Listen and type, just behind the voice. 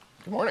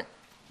Good morning.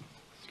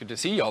 It's good to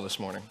see you all this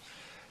morning.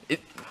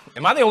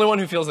 Am I the only one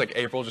who feels like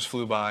April just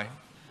flew by?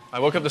 I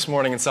woke up this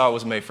morning and saw it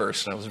was May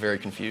 1st, and I was very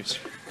confused.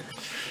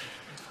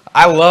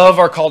 I love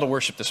our call to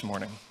worship this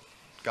morning.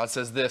 God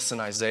says this in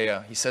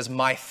Isaiah. He says,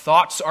 "My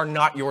thoughts are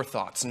not your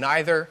thoughts,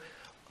 neither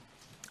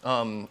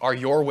are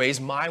your ways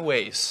my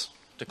ways,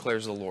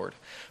 declares the Lord.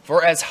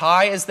 For as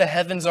high as the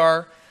heavens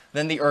are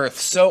than the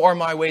earth, so are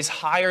my ways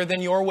higher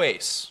than your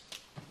ways,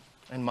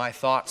 and my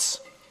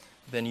thoughts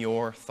than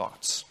your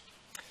thoughts."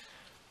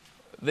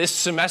 This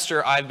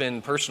semester, I've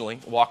been personally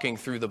walking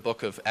through the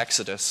book of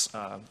Exodus,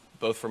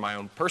 both for my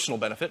own personal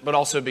benefit, but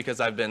also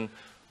because I've been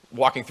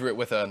walking through it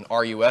with an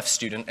RUF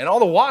student. And all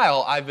the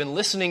while, I've been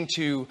listening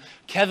to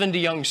Kevin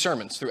DeYoung's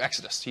sermons through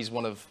Exodus. He's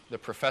one of the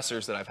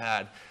professors that I've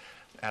had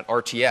at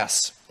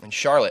RTS in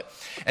Charlotte.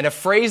 And a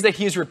phrase that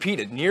he's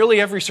repeated nearly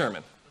every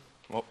sermon.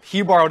 Well,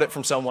 he borrowed it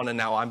from someone, and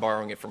now I'm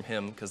borrowing it from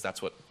him, because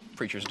that's what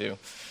preachers do.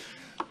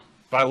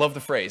 But I love the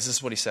phrase. This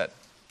is what he said.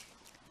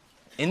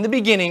 "In the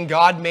beginning,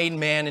 God made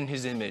man in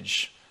his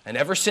image, and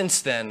ever since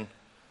then,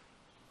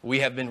 we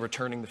have been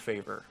returning the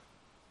favor."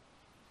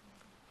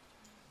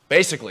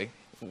 Basically,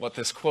 what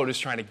this quote is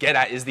trying to get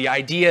at is the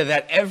idea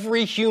that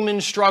every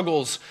human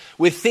struggles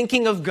with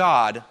thinking of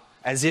God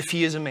as if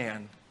he is a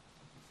man,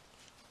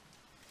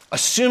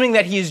 assuming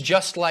that he is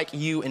just like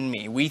you and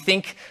me. We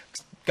think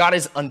God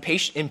is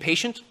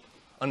impatient,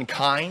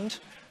 unkind,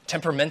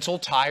 temperamental,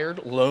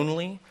 tired,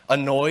 lonely,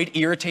 annoyed,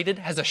 irritated,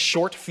 has a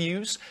short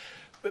fuse,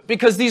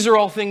 because these are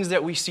all things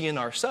that we see in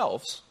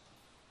ourselves,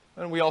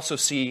 and we also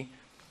see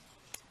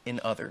in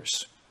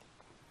others.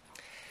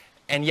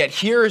 And yet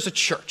here is a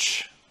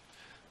church.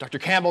 Dr.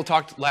 Campbell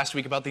talked last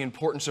week about the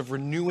importance of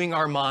renewing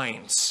our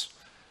minds.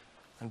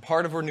 And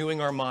part of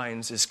renewing our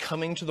minds is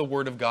coming to the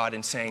Word of God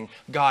and saying,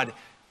 "God,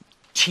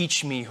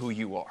 teach me who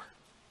you are.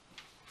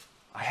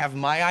 I have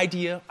my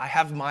idea, I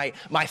have my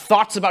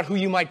thoughts about who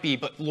you might be,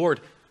 but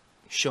Lord,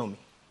 show me.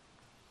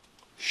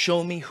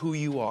 Show me who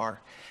you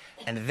are."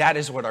 And that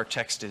is what our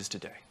text is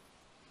today.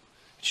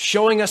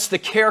 Showing us the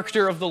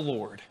character of the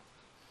Lord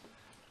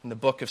in the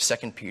book of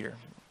 2 Peter.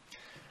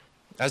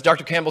 As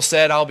Dr. Campbell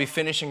said, I'll be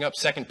finishing up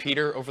 2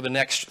 Peter over the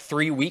next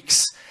 3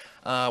 weeks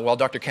while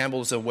Dr.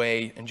 Campbell is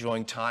away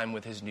enjoying time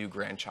with his new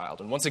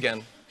grandchild. And once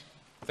again,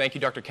 thank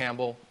you, Dr.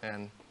 Campbell,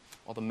 and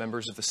all the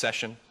members of the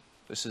session.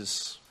 This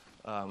is,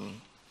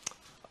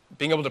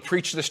 being able to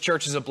preach to this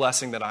church is a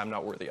blessing that I'm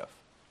not worthy of.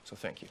 So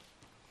thank you.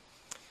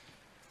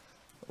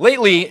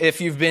 Lately,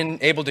 if you've been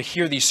able to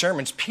hear these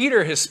sermons,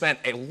 Peter has spent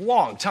a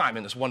long time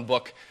in this one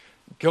book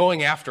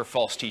going after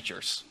false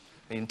teachers.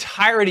 The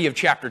entirety of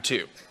chapter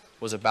 2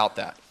 was about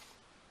that.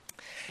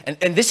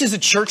 And this is a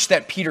church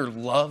that Peter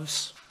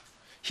loves.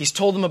 He's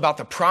told them about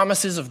the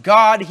promises of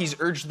God. He's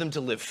urged them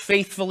to live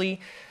faithfully.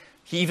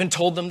 He even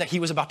told them that he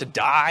was about to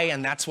die,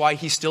 and that's why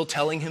he's still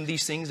telling him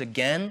these things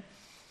again.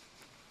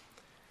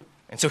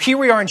 And so here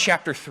we are in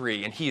chapter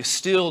 3, and he is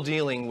still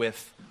dealing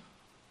with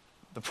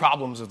the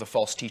problems of the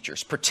false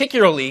teachers,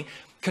 particularly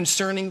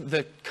concerning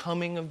the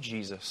coming of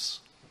Jesus.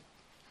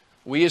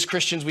 We as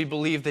Christians, we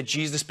believe that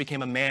Jesus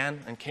became a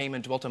man and came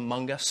and dwelt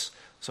among us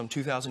some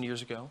 2,000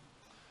 years ago.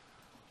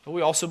 But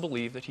we also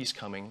believe that he's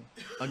coming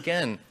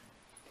again.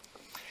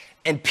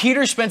 And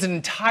Peter spends an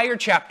entire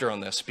chapter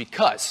on this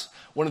because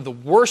one of the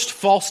worst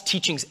false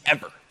teachings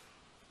ever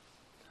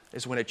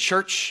is when a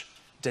church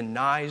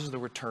denies the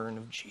return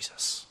of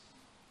Jesus.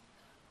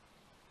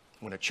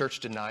 When a church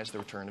denies the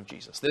return of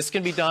Jesus. This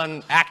can be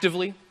done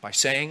actively by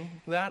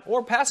saying that,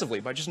 or passively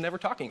by just never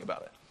talking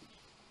about it.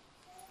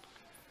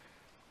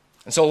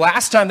 And so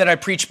last time that I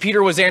preached,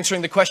 Peter was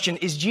answering the question,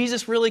 is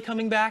Jesus really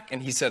coming back?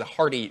 And he said a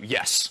hearty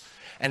yes.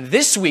 And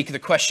this week the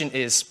question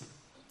is,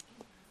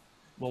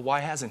 well,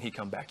 why hasn't he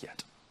come back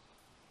yet?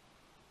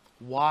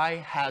 Why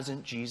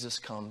hasn't Jesus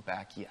come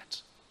back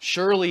yet?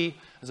 Surely,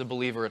 as a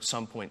believer, at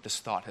some point this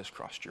thought has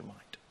crossed your mind.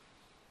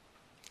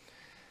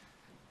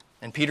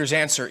 And Peter's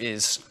answer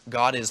is,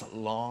 God is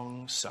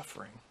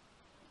long-suffering.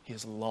 He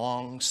is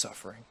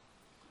long-suffering.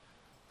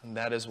 And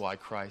that is why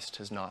Christ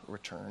has not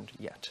returned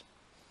yet.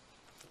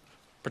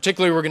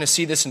 Particularly, we're going to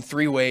see this in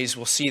 3 ways.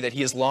 We'll see that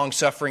he is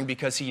long-suffering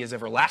because he is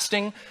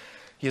everlasting.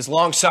 He is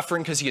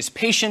long-suffering because he is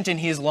patient. And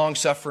he is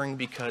long-suffering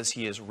because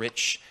he is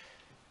rich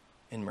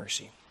in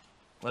mercy.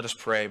 Let us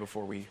pray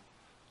before we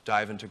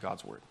dive into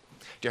God's word.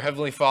 Dear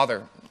Heavenly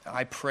Father,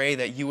 I pray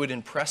that you would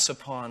impress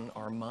upon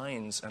our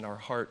minds and our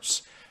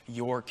hearts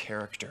your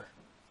character.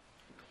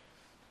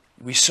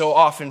 We so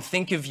often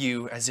think of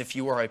you as if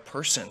you are a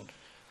person,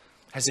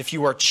 as if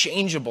you are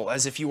changeable,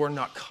 as if you are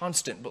not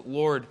constant. But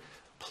Lord,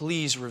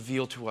 please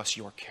reveal to us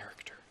your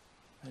character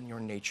and your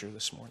nature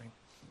this morning.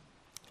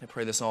 I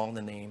pray this all in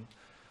the name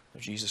of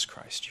Jesus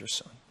Christ, your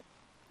Son.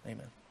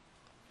 Amen.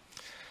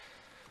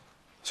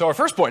 So our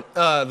first point,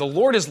 the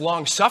Lord is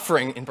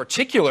long-suffering, in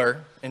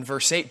particular in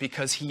verse 8,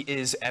 because he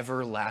is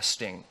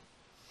everlasting.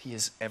 He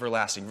is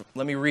everlasting.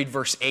 Let me read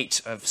verse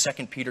 8 of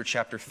 2 Peter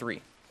chapter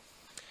 3.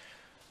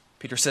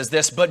 Peter says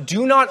this, "But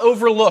do not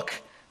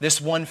overlook this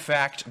one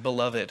fact,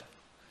 beloved,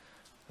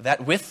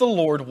 that with the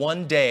Lord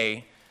one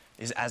day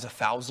is as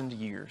 1,000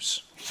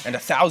 years, and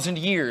 1,000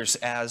 years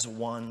as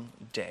one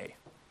day.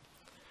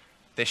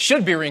 This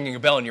should be ringing a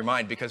bell in your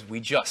mind because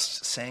we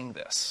just sang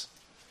this.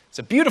 It's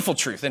a beautiful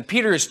truth, and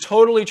Peter is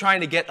totally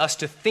trying to get us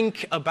to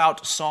think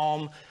about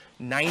Psalm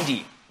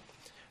 90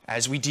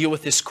 as we deal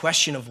with this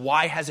question of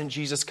why hasn't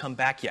Jesus come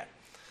back yet.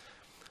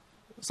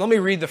 So let me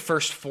read the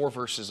first 4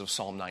 verses of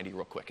Psalm 90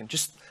 real quick and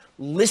just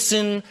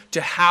listen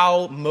to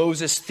how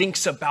Moses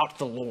thinks about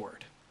the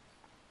Lord.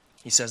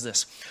 He says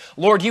this,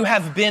 "Lord, you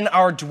have been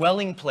our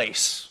dwelling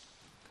place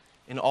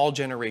in all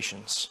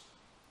generations.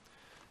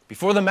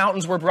 Before the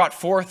mountains were brought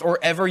forth, or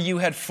ever you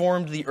had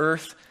formed the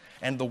earth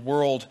and the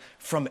world,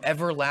 from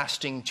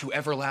everlasting to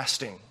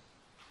everlasting,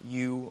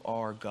 you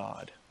are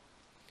God.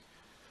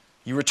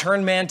 You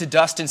return man to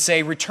dust and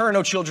say, 'Return,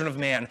 O children of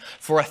man,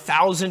 for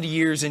 1,000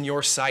 years in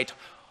your sight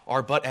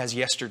are but as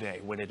yesterday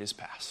when it is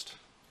past,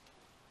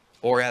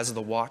 or as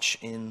the watch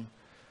in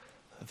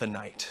the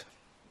night.'"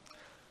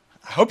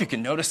 I hope you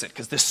can notice it,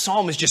 because this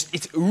psalm is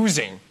it's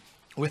oozing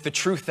with the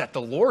truth that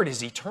the Lord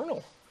is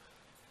eternal.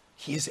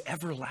 He is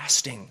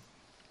everlasting.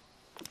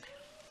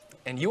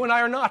 And you and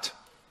I are not.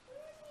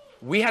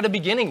 We had a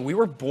beginning. We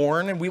were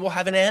born, and we will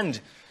have an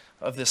end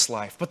of this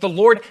life. But the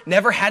Lord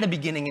never had a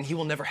beginning, and he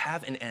will never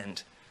have an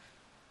end.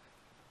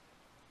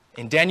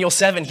 In Daniel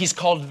 7, he's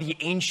called the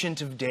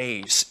Ancient of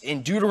Days.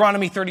 In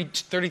Deuteronomy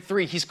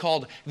 33, he's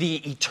called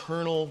the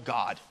Eternal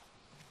God.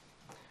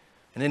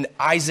 And in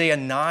Isaiah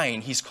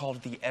 9, he's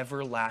called the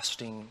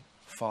Everlasting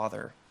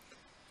Father.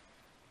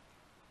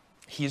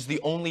 He is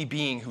the only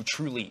being who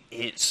truly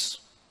is.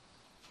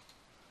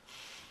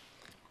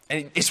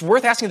 And it's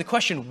worth asking the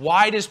question,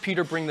 why does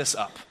Peter bring this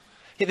up?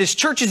 This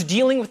church is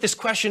dealing with this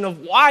question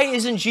of why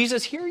isn't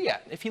Jesus here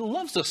yet if he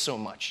loves us so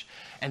much?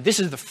 And this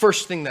is the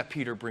first thing that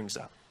Peter brings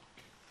up.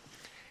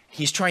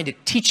 He's trying to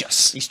teach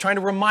us. He's trying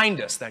to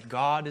remind us that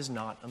God is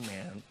not a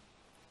man.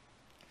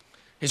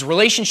 His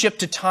relationship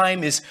to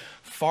time is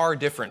far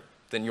different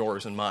than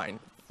yours and mine.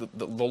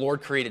 The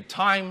Lord created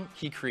time.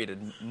 He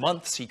created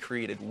months. He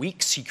created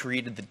weeks. He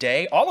created the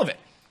day, all of it.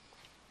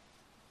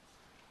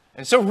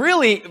 And so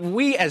really,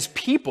 we as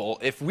people,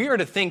 if we are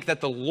to think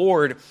that the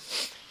Lord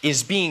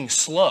is being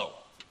slow,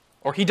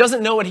 or he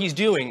doesn't know what he's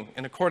doing,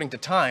 and according to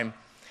time,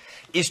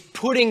 is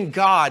putting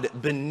God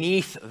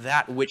beneath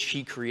that which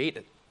he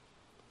created,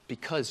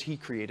 because he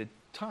created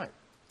time.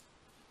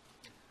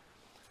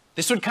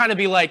 This would kind of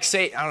be like,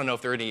 say, I don't know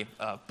if there are any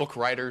book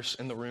writers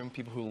in the room,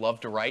 people who love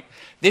to write.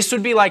 This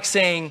would be like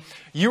saying,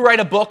 you write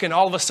a book and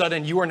all of a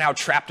sudden you are now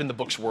trapped in the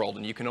book's world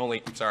and you can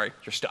only, you're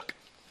stuck.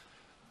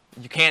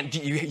 You can't,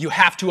 you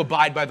have to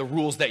abide by the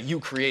rules that you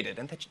created.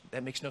 And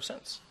that makes no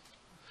sense.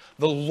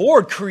 The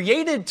Lord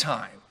created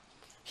time.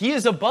 He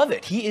is above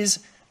it. He is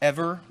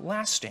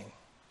everlasting.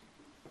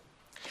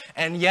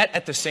 And yet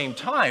at the same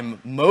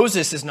time,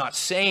 Moses is not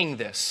saying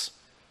this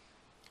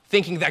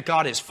thinking that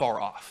God is far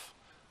off.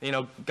 You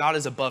know, God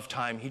is above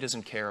time. He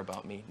doesn't care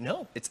about me.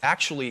 No, it's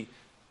actually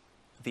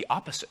the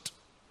opposite.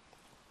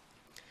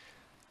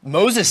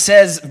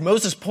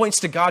 Moses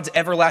points to God's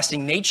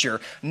everlasting nature,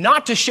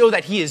 not to show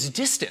that he is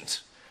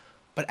distant,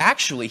 but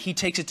actually he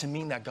takes it to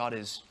mean that God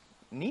is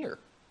near.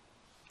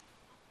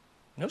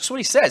 Notice what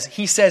he says.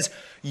 He says,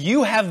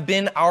 "You have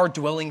been our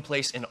dwelling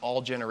place in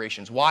all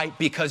generations." Why?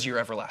 Because you're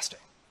everlasting.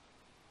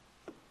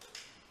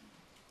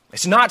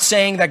 It's not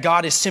saying that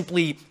God is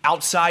simply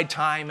outside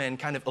time and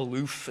kind of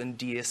aloof and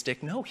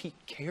deistic. No, he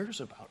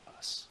cares about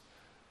us.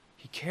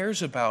 He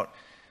cares about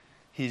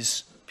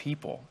his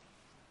people.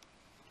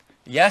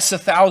 Yes,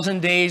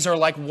 1,000 days are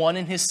like one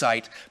in his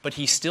sight, but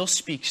he still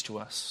speaks to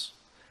us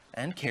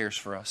and cares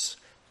for us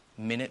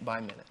minute by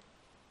minute.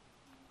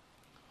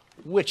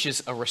 Which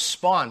is a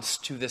response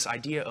to this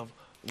idea of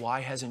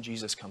why hasn't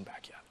Jesus come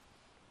back yet?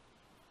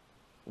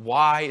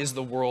 Why is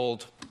the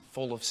world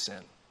full of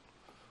sin?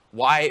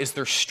 Why is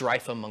there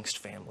strife amongst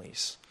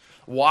families?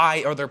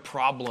 Why are there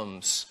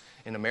problems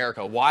in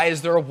America? Why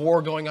is there a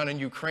war going on in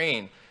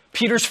Ukraine?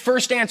 Peter's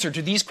first answer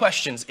to these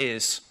questions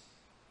is,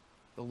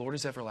 the Lord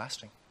is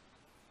everlasting.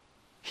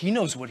 He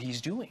knows what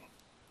he's doing.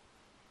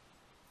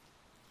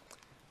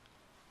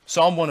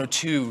 Psalm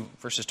 102,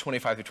 verses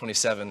 25 through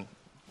 27,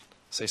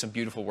 say some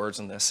beautiful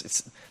words on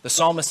this. The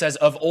psalmist says,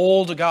 "Of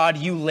old, God,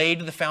 you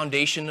laid the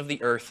foundation of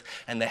the earth,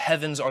 and the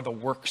heavens are the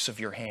works of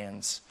your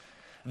hands.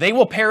 They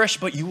will perish,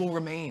 but you will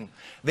remain.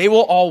 They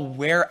will all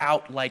wear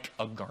out like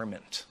a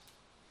garment."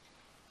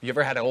 You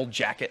ever had an old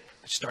jacket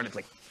that started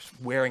like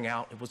wearing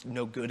out? It was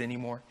no good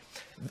anymore.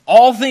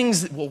 All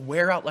things will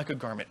wear out like a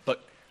garment,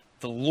 but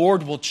the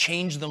Lord will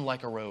change them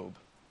like a robe.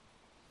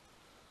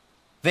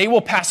 They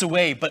will pass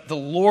away, but the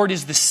Lord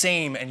is the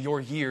same, and your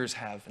years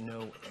have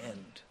no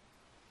end.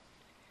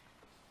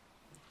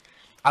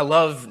 I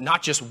love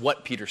not just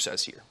what Peter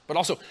says here, but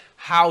also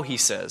how he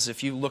says.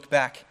 If you look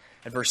back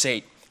at verse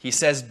 8, he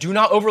says, "Do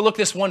not overlook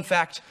this one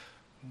fact,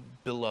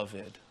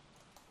 beloved."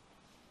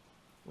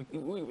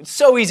 It's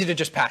so easy to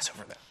just pass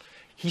over that.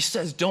 He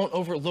says, don't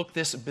overlook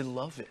this,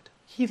 beloved.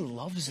 He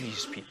loves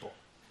these people.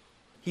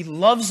 He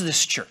loves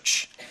this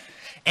church.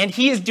 And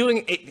he is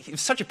doing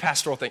such a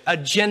pastoral thing, a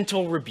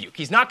gentle rebuke.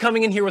 He's not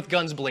coming in here with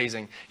guns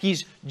blazing.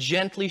 He's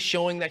gently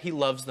showing that he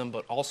loves them,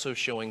 but also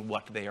showing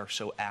what they are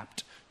so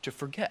apt to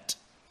forget.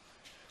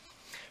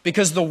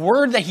 Because the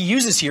word that he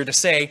uses here to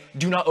say,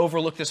 do not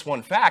overlook this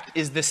one fact,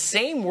 is the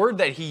same word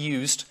that he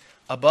used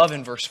above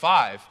in verse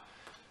 5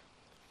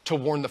 to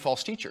warn the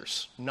false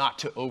teachers not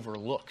to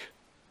overlook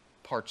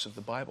parts of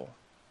the Bible.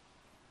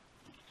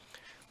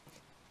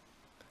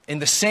 In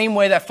the same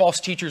way that false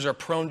teachers are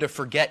prone to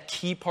forget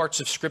key parts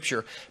of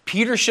Scripture,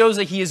 Peter shows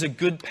that he is a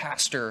good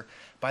pastor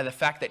by the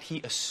fact that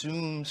he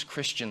assumes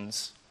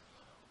Christians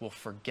will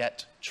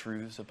forget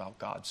truths about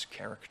God's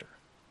character.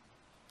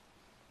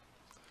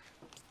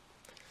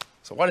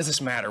 So why does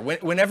this matter?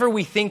 Whenever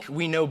we think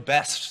we know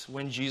best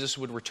when Jesus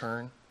would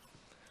return,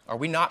 are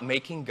we not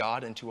making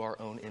God into our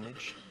own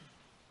image?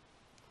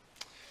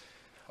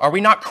 Are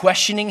we not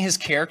questioning his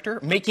character,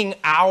 making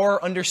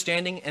our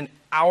understanding and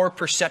our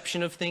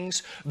perception of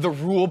things the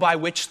rule by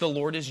which the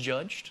Lord is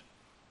judged?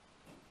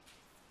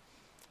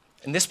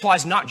 And this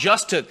applies not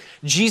just to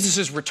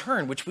Jesus'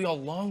 return, which we all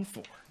long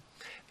for.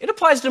 It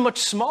applies to much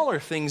smaller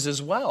things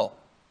as well.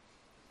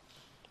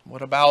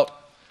 What about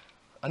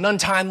an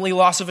untimely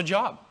loss of a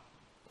job,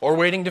 or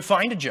waiting to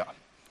find a job,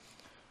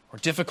 or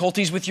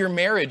difficulties with your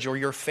marriage or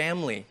your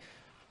family,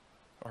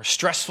 or a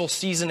stressful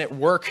season at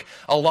work,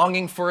 a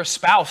longing for a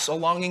spouse, a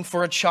longing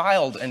for a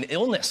child, an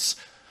illness,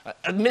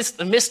 a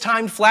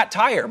mistimed flat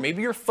tire,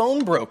 maybe your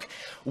phone broke.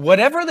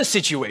 Whatever the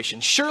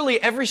situation,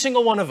 surely every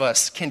single one of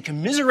us can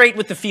commiserate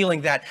with the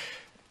feeling that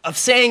of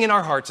saying in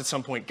our hearts at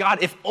some point,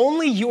 God, if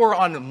only you were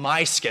on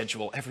my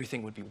schedule,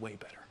 everything would be way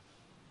better.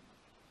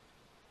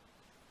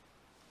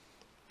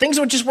 Things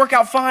would just work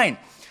out fine.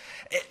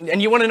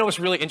 And you want to know what's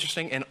really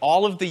interesting? In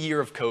all of the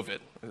year of COVID,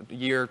 a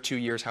year, 2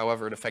 years,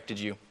 however it affected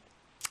you,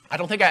 I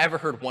don't think I ever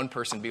heard one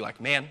person be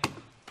like, man,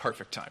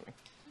 perfect timing.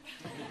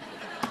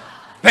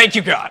 Thank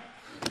you, God.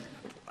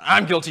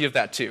 I'm guilty of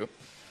that too.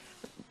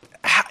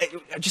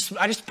 I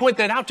just point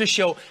that out to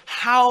show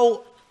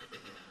how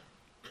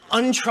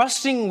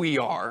untrusting we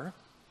are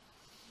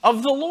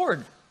of the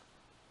Lord.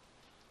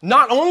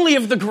 Not only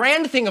of the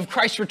grand thing of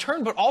Christ's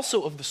return, but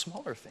also of the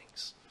smaller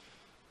things.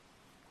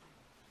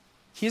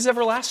 He is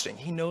everlasting.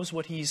 He knows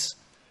what he's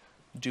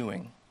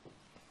doing.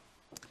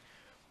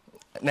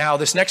 Now,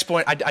 this next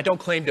point, I don't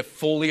claim to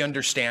fully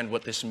understand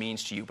what this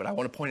means to you, but I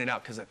want to point it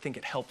out because I think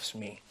it helps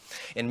me.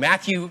 In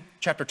Matthew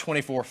chapter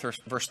 24,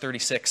 verse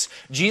 36,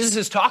 Jesus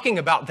is talking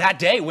about that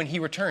day when he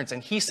returns,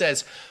 and he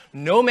says,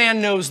 no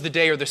man knows the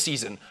day or the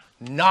season,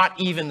 not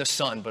even the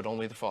Son, but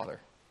only the Father.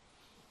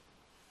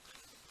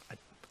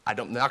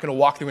 I'm not going to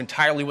walk through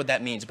entirely what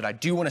that means, but I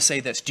do want to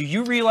say this. Do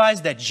you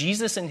realize that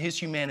Jesus in his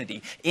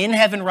humanity, in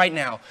heaven right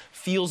now,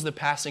 feels the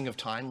passing of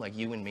time like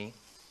you and me?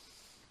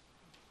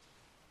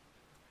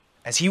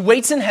 As he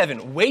waits in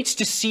heaven, waits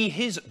to see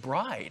his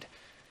bride,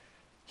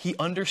 he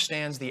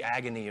understands the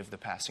agony of the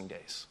passing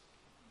days.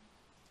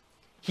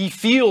 He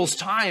feels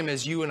time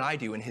as you and I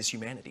do in his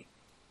humanity.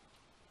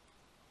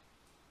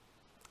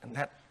 And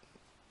that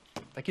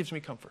gives me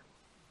comfort.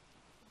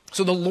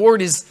 So the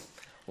Lord is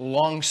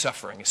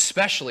long-suffering,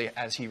 especially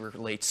as he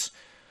relates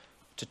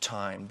to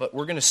time. But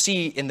we're going to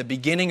see in the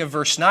beginning of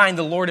verse 9,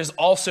 the Lord is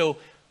also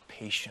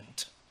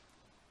patient.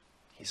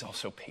 He's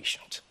also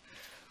patient.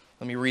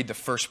 Let me read the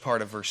first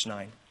part of verse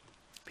 9.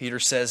 Peter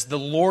says, the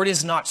Lord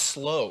is not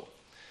slow.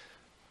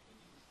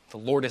 The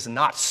Lord is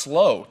not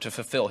slow to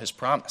fulfill his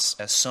promise,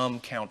 as some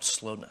count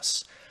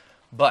slowness,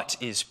 but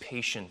is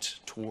patient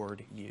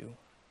toward you.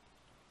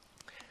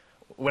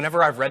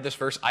 Whenever I've read this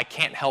verse, I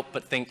can't help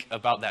but think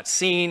about that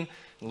scene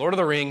in Lord of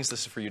the Rings.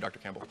 This is for you, Dr.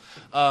 Campbell.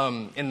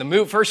 In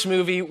the first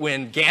movie,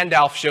 when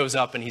Gandalf shows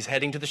up and he's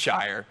heading to the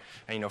Shire,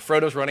 and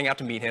Frodo's running out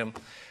to meet him.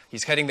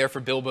 He's heading there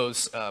for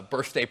Bilbo's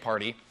birthday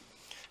party.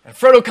 And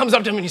Frodo comes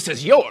up to him and he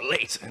says, you're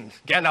late. And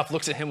Gandalf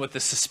looks at him with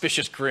this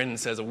suspicious grin and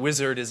says, a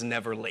wizard is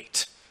never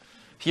late.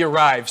 He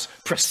arrives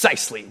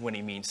precisely when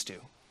he means to.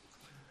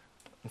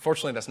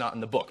 Unfortunately, that's not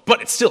in the book,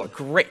 but it's still a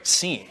great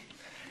scene.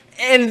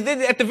 And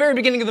at the very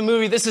beginning of the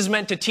movie, this is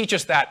meant to teach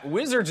us that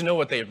wizards know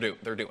what they're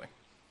doing.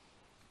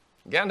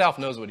 Gandalf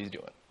knows what he's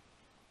doing.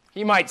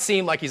 He might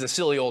seem like he's a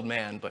silly old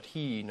man, but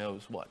he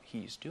knows what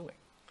he's doing.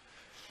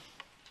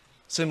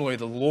 Similarly,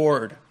 the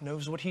Lord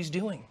knows what he's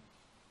doing.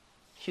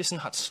 He is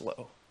not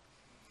slow.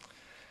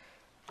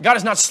 God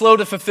is not slow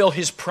to fulfill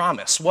his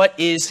promise. What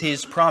is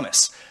his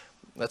promise?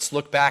 Let's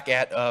look back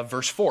at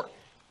verse 4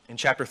 in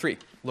chapter 3.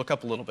 Look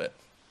up a little bit.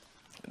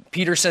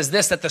 Peter says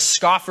this, that the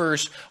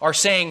scoffers are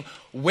saying,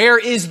 where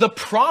is the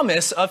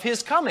promise of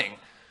his coming?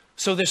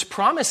 So this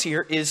promise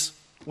here is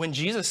when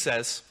Jesus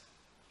says,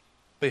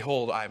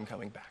 behold, I am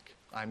coming back.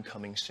 I'm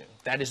coming soon.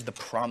 That is the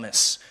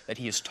promise that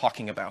he is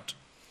talking about.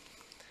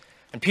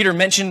 And Peter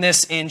mentioned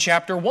this in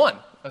chapter 1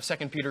 of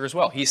 2 Peter as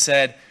well. He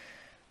said,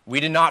 we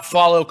did not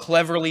follow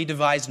cleverly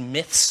devised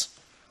myths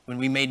when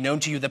we made known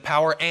to you the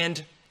power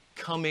and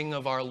coming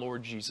of our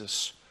Lord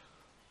Jesus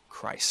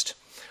Christ.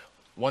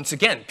 Once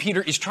again,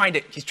 Peter is trying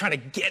to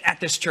get at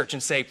this church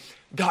and say,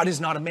 God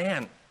is not a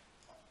man.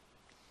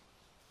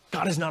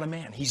 God is not a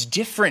man. He's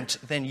different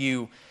than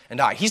you and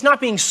I. He's not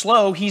being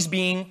slow. He's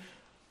being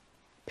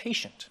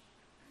patient.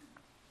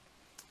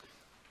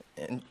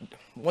 And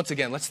once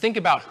again, let's think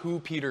about who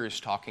Peter is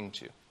talking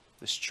to,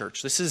 this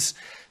church. This is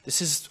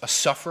a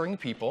suffering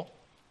people,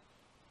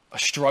 a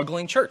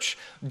struggling church.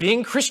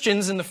 Being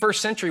Christians in the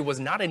first century was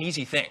not an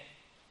easy thing,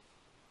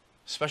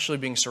 especially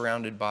being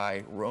surrounded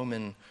by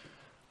Roman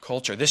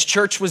culture. This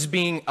church was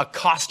being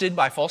accosted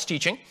by false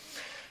teaching.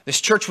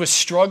 This church was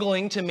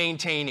struggling to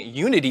maintain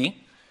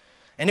unity,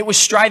 and it was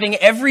striving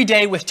every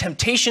day with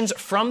temptations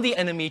from the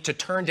enemy to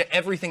turn to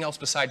everything else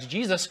besides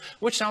Jesus,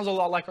 which sounds a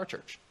lot like our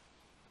church.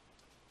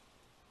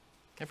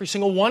 Every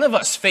single one of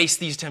us face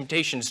these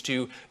temptations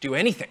to do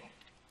anything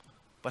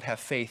but have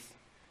faith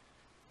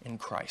in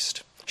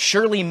Christ.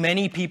 Surely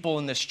many people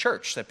in this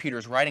church that Peter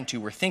is writing to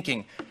were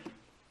thinking,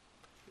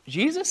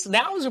 Jesus,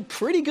 now is a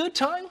pretty good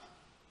time.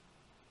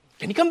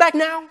 Can you come back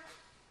now?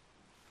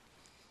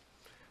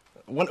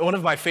 One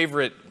of my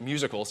favorite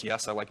musicals,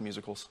 yes, I like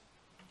musicals,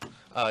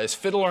 is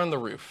Fiddler on the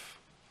Roof.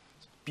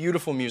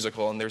 Beautiful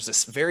musical, and there's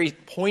this very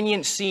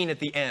poignant scene at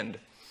the end,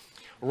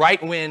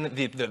 right when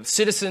the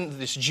citizen,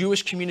 this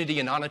Jewish community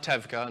in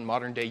Anatevka, in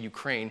modern-day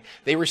Ukraine,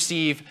 they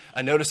receive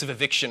a notice of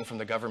eviction from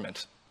the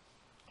government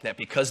that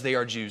because they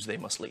are Jews, they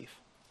must leave.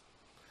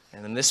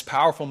 And in this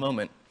powerful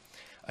moment,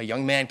 a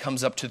young man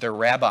comes up to their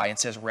rabbi and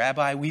says,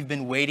 Rabbi, we've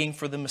been waiting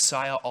for the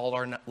Messiah all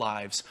our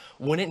lives.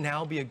 Wouldn't it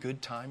now be a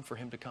good time for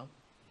him to come?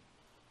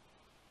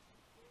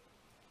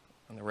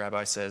 And the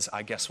rabbi says,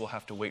 I guess we'll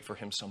have to wait for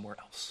him somewhere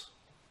else.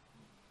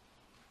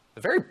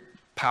 A very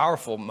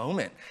powerful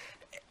moment.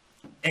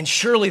 And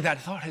surely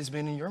that thought has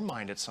been in your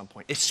mind at some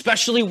point,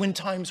 especially when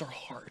times are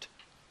hard.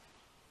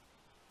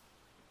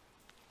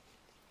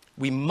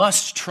 We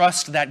must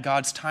trust that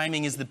God's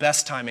timing is the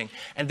best timing.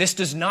 And this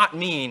does not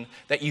mean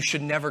that you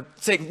should never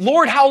say,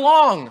 Lord, how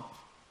long?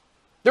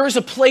 There is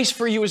a place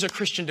for you as a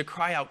Christian to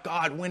cry out,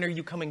 God, when are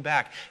you coming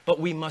back?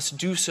 But we must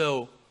do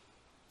so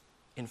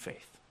in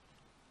faith.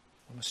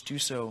 We must do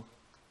so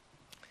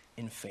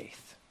in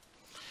faith.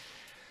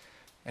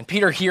 And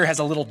Peter here has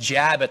a little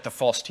jab at the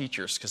false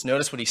teachers, because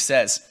notice what he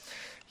says.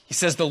 He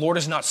says, the Lord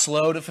is not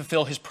slow to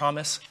fulfill his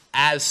promise,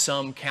 as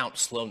some count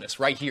slowness.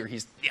 Right here,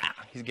 he's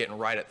getting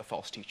right at the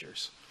false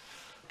teachers.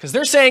 Because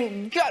they're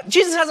saying,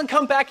 Jesus hasn't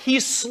come back,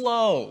 he's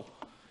slow.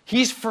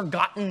 He's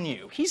forgotten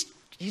you. He's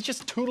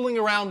just tootling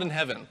around in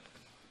heaven.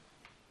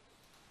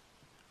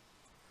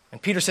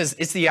 And Peter says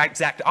it's the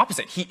exact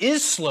opposite. He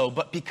is slow,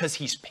 but because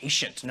he's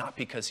patient, not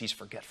because he's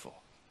forgetful.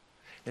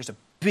 There's a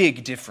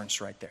big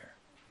difference right there.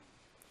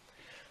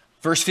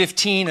 Verse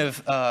 15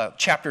 of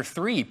chapter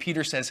 3,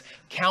 Peter says,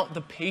 count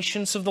the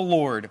patience of the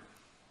Lord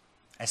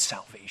as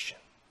salvation.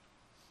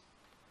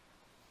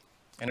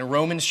 And in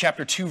Romans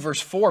chapter 2,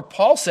 verse 4,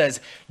 Paul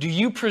says, do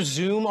you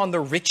presume on the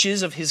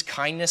riches of his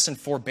kindness and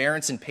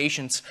forbearance and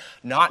patience,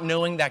 not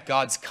knowing that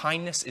God's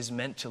kindness is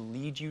meant to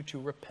lead you to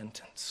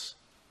repentance?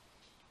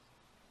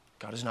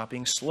 God is not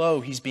being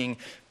slow, he's being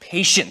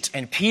patient.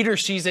 And Peter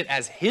sees it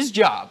as his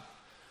job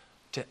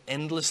to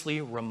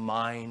endlessly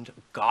remind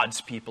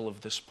God's people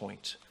of this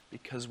point,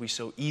 because we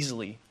so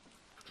easily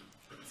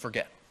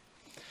forget.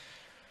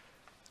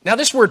 Now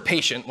this word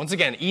patient, once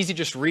again, easy,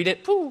 just read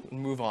it, and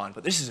move on.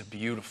 But this is a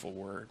beautiful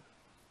word.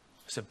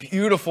 It's a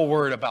beautiful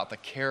word about the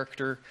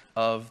character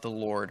of the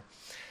Lord.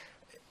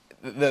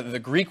 The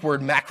Greek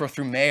word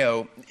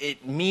makrothumeo,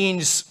 it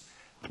means,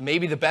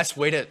 maybe the best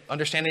way to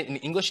understand it in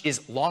English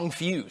is long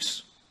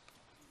fuse.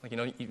 Like,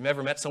 you've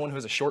ever met someone who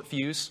has a short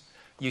fuse?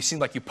 You seem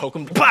like you poke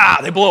them,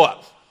 they blow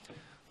up.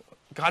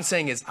 God's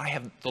saying is, I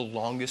have the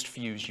longest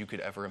fuse you could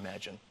ever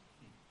imagine.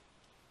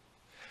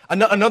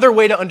 Another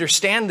way to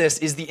understand this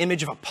is the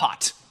image of a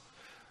pot.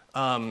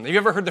 Have you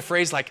ever heard the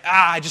phrase like,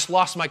 I just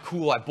lost my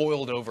cool, I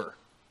boiled over?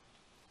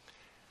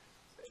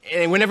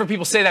 And whenever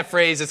people say that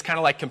phrase, it's kind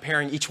of like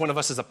comparing each one of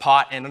us as a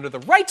pot, and under the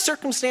right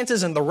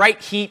circumstances and the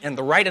right heat and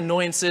the right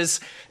annoyances,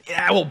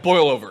 we'll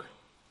boil over.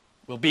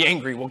 We'll be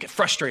angry, we'll get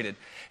frustrated.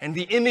 And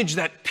the image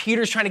that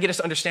Peter's trying to get us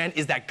to understand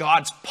is that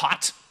God's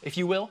pot, if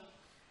you will,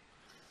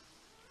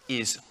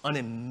 is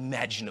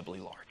unimaginably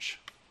large.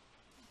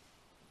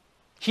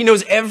 He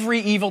knows every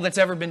evil that's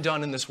ever been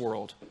done in this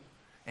world,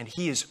 and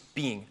he is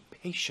being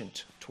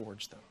patient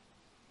towards them.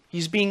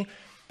 He's being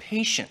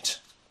patient.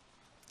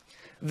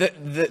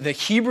 The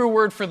Hebrew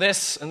word for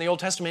this in the Old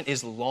Testament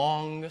is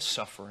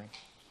long-suffering.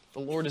 The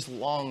Lord is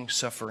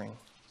long-suffering.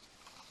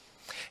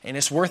 And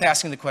it's worth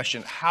asking the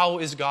question, how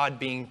is God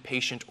being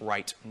patient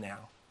right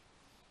now?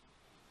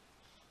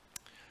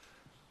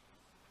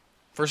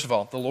 First of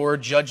all, the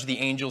Lord judged the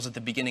angels at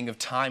the beginning of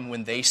time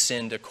when they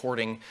sinned,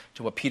 according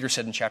to what Peter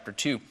said in chapter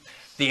 2.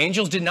 The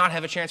angels did not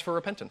have a chance for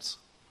repentance.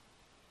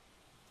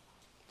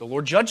 The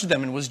Lord judged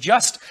them and was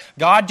just.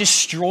 God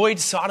destroyed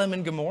Sodom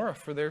and Gomorrah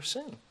for their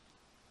sin.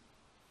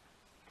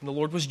 And the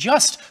Lord was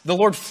just. The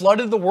Lord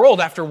flooded the world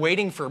after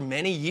waiting for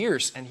many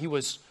years, and he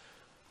was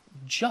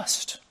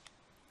just.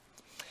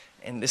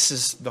 And this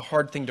is the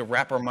hard thing to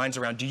wrap our minds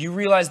around. Do you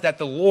realize that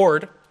the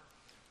Lord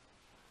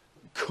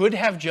could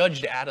have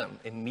judged Adam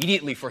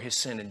immediately for his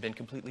sin and been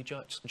completely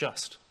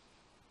just?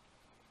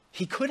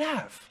 He could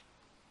have.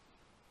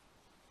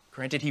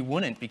 Granted, he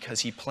wouldn't,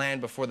 because he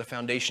planned before the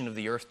foundation of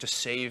the earth to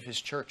save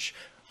his church.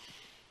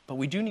 But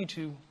we do need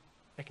to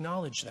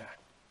acknowledge that.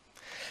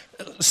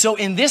 So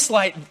in this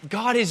light,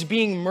 God is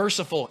being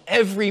merciful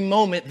every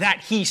moment that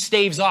he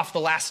staves off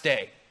the last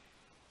day.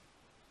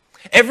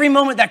 Every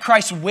moment that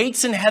Christ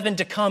waits in heaven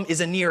to come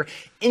is a near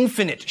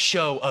infinite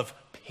show of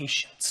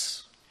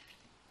patience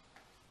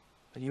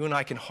that you and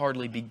I can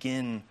hardly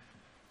begin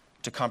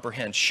to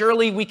comprehend.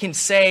 Surely we can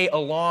say,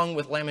 along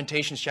with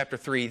Lamentations chapter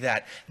 3,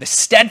 that the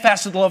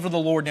steadfast love of the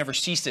Lord never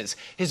ceases.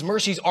 His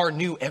mercies are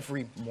new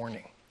every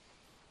morning.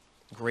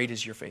 Great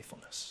is your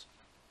faithfulness.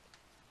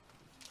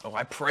 Oh,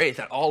 I pray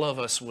that all of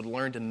us would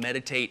learn to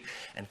meditate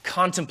and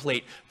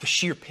contemplate the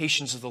sheer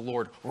patience of the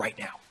Lord right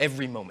now,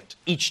 every moment,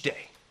 each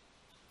day.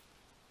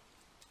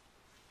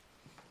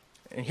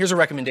 And here's a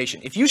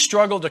recommendation. If you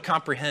struggle to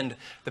comprehend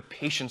the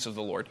patience of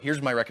the Lord,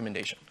 here's my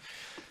recommendation.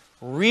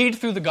 Read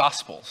through the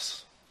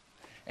Gospels.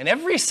 And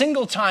every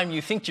single time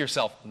you think to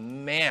yourself,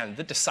 man,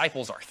 the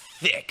disciples are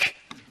thick.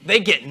 They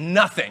get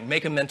nothing.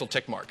 Make a mental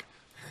tick mark.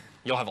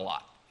 You'll have a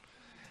lot.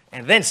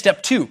 And then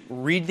step 2,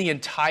 read the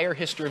entire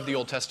history of the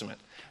Old Testament.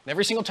 And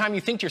every single time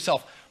you think to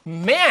yourself,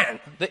 man,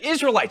 the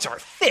Israelites are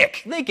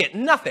thick. They get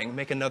nothing.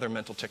 Make another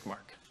mental tick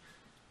mark.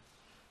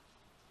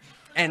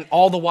 And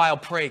all the while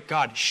pray,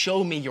 God,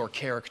 show me your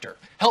character.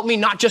 Help me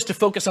not just to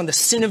focus on the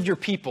sin of your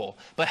people,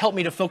 but help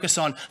me to focus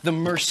on the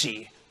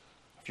mercy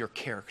of your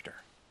character.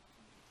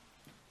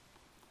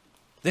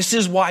 This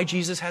is why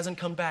Jesus hasn't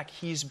come back.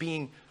 He's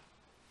being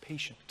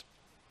patient.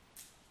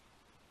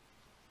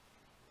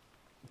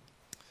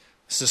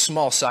 This is a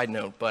small side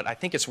note, but I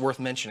think it's worth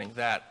mentioning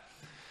that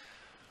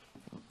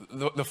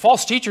the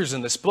false teachers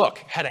in this book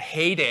had a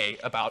heyday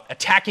about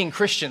attacking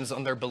Christians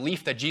on their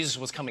belief that Jesus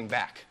was coming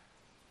back,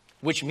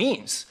 which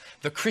means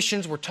the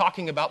Christians were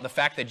talking about the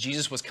fact that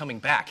Jesus was coming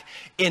back,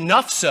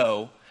 enough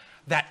so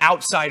that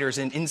outsiders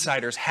and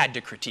insiders had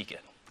to critique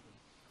it.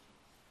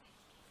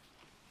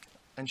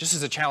 And just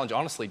as a challenge,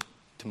 honestly,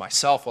 to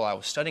myself while I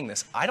was studying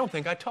this, I don't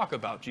think I talk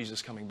about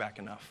Jesus coming back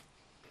enough.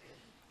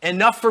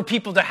 Enough for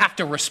people to have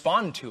to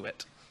respond to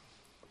it.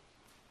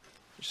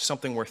 Which is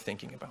something worth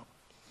thinking about.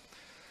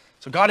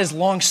 So God is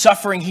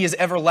long-suffering, he is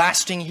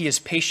everlasting, he is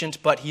patient,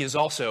 but he is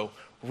also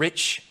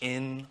rich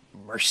in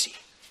mercy.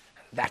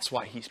 That's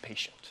why he's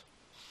patient.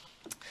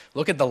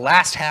 Look at the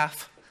last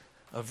half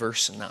of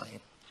verse 9.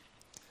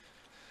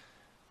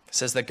 It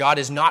says that God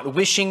is not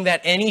wishing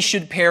that any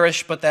should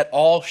perish, but that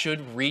all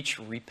should reach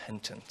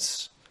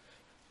repentance.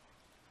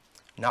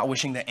 Not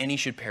wishing that any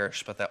should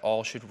perish, but that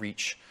all should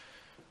reach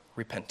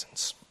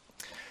repentance.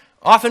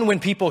 Often when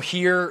people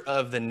hear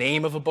of the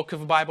name of a book of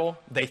the Bible,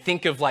 they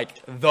think of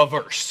like the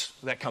verse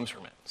that comes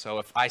from it. So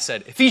if I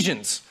said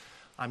Ephesians,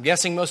 I'm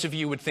guessing most of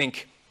you would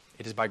think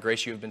it is by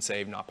grace you have been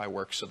saved, not by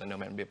works, so that no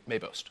man may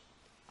boast.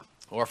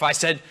 Or if I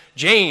said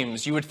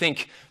James, you would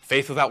think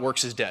faith without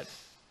works is dead.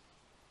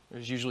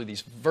 There's usually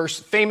these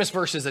famous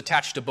verses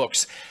attached to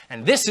books,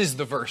 and this is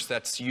the verse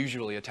that's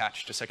usually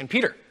attached to 2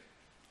 Peter.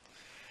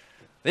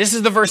 This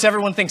is the verse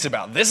everyone thinks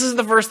about. This is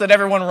the verse that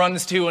everyone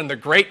runs to in the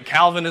great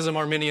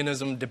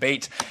Calvinism-Arminianism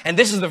debate. And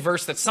this is the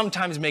verse that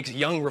sometimes makes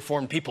young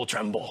Reformed people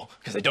tremble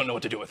because they don't know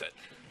what to do with it.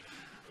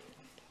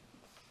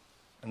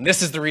 And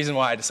this is the reason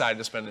why I decided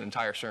to spend an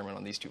entire sermon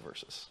on these two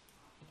verses.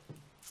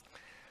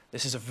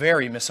 This is a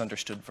very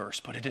misunderstood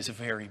verse, but it is a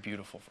very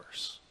beautiful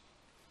verse.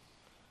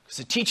 Because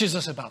it teaches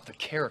us about the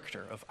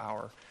character of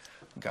our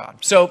God.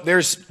 So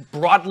there's,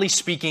 broadly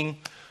speaking,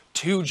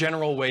 two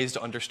general ways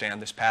to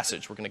understand this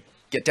passage. We're going to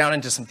get down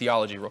into some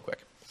theology real quick.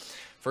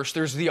 First,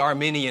 there's the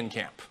Arminian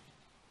camp.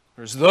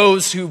 There's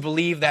those who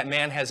believe that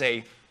man has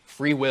a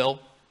free will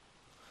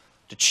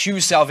to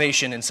choose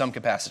salvation in some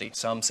capacity.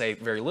 Some say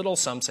very little,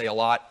 some say a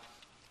lot.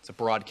 It's a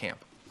broad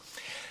camp.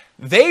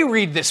 They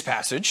read this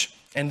passage,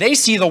 and they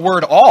see the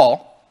word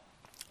all,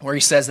 where he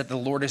says that the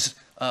Lord is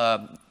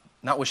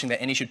not wishing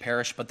that any should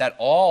perish, but that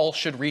all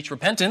should reach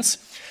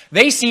repentance.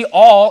 They see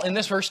all in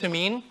this verse to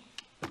mean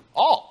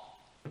all.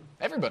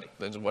 Everybody.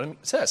 That's what it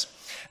says.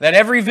 That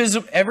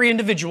every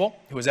individual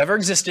who has ever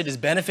existed is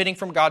benefiting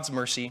from God's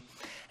mercy,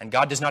 and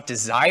God does not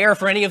desire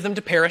for any of them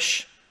to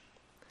perish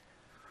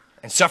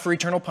and suffer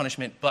eternal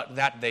punishment, but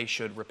that they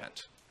should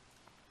repent.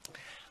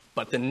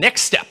 But the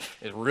next step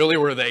is really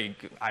where they,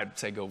 I'd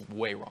say, go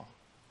way wrong.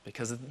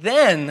 Because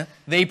then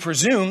they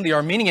presume, the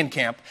Arminian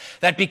camp,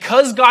 that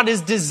because God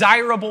is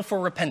desirable for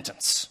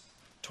repentance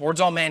towards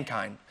all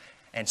mankind,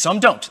 and some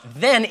don't,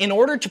 then in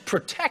order to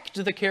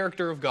protect the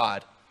character of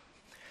God,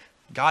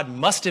 God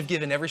must have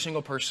given every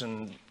single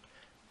person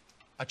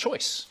a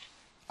choice,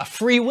 a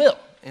free will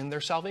in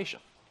their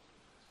salvation.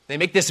 They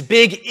make this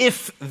big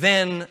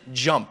if-then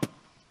jump.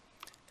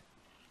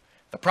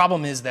 The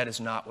problem is that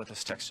is not what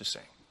this text is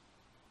saying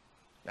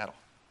at all.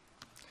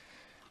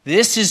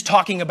 This is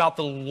talking about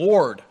the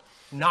Lord,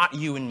 not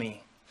you and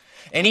me.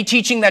 Any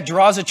teaching that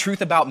draws a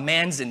truth about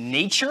man's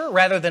nature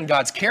rather than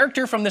God's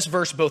character from this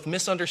verse both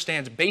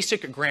misunderstands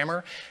basic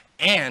grammar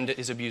and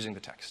is abusing the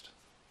text.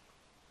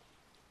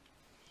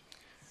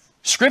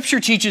 Scripture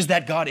teaches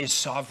that God is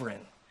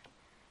sovereign.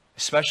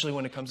 especially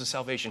when it comes to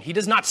salvation. He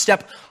does not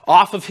step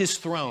off of his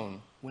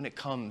throne when it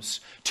comes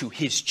to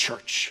his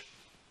church,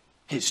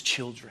 his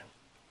children.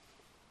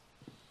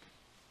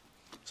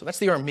 So that's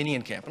the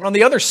Arminian camp. And on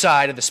the other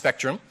side of the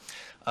spectrum,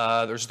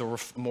 there's the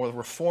more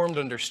Reformed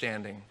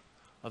understanding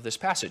of this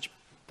passage.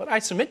 But I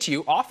submit to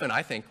you, often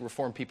I think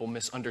Reformed people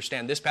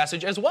misunderstand this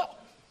passage as well.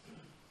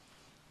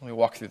 Let me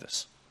walk through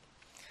this.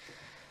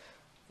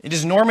 It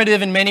is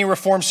normative in many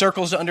Reformed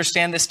circles to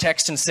understand this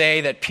text and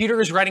say that Peter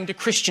is writing to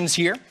Christians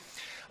here.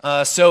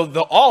 So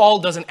the all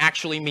doesn't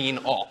actually mean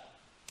all.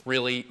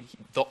 Really,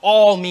 the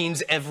all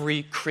means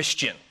every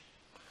Christian.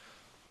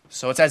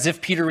 So it's as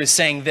if Peter is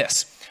saying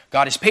this: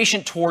 God is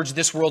patient towards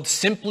this world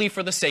simply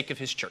for the sake of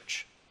his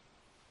church.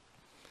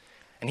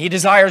 And he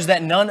desires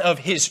that none of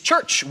his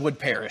church would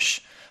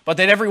perish, but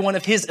that every one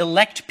of his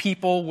elect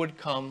people would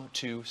come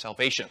to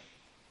salvation.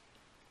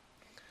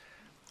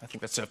 I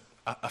think that's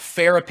a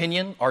fair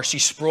opinion. R.C.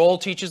 Sproul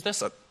teaches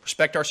this. I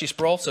respect R.C.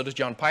 Sproul, so does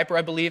John Piper,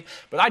 I believe.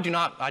 But I do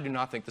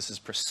not think this is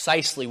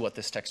precisely what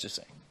this text is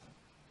saying.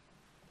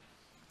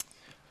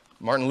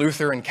 Martin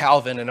Luther and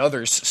Calvin and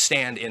others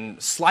stand in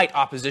slight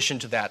opposition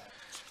to that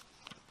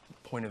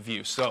point of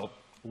view. So,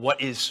 what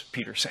is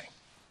Peter saying?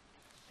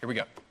 Here we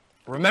go.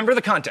 Remember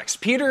the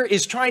context. Peter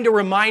is trying to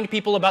remind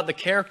people about the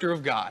character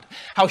of God,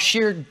 how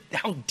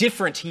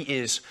different he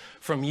is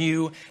from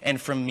you and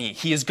from me.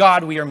 He is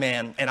God, we are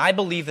man, and I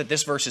believe that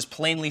this verse is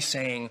plainly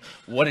saying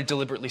what it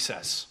deliberately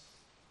says.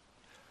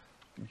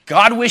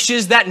 God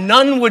wishes that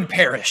none would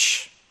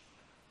perish,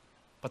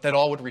 but that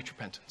all would reach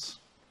repentance.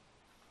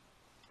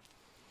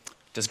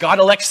 Does God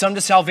elect some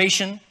to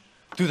salvation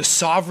through the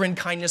sovereign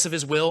kindness of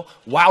his will,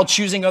 while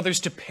choosing others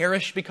to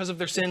perish because of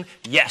their sin?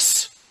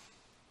 Yes.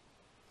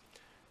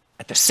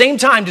 At the same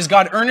time, does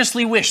God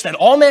earnestly wish that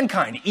all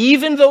mankind,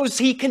 even those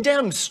he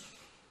condemns,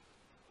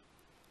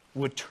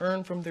 would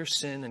turn from their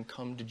sin and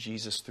come to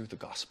Jesus through the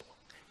gospel?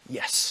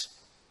 Yes.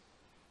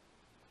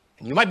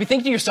 And you might be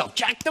thinking to yourself,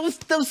 Jack, those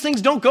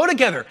things don't go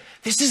together.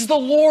 This is the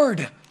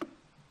Lord.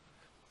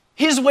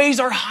 His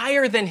ways are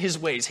higher than his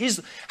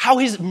ways. How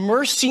his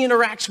mercy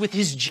interacts with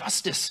his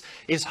justice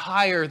is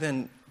higher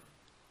than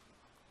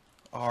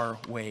our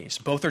ways.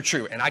 Both are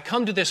true. And I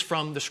come to this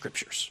from the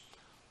scriptures.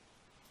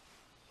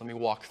 Let me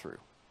walk through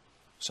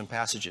some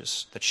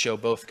passages that show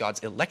both God's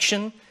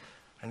election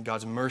and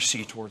God's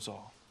mercy towards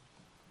all.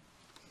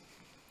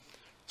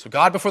 So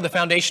God, before the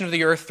foundation of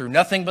the earth, through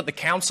nothing but the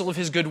counsel of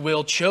his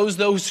goodwill, chose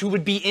those who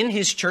would be in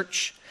his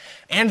church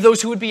and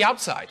those who would be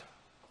outside.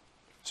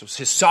 So it's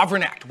his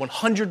sovereign act,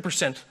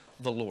 100%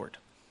 the Lord.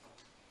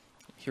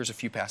 Here's a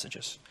few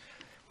passages.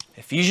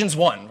 Ephesians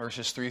 1,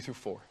 verses 3 through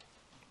 4.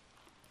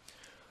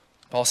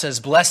 Paul says,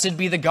 "Blessed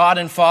be the God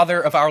and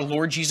Father of our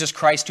Lord Jesus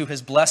Christ, who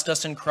has blessed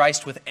us in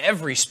Christ with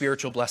every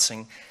spiritual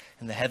blessing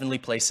in the heavenly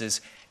places,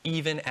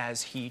 even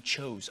as he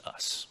chose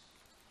us.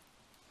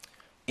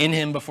 In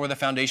him before the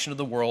foundation of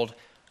the world,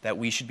 that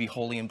we should be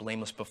holy and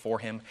blameless before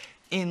him.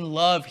 In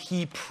love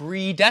he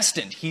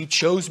predestined," he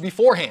chose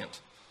beforehand,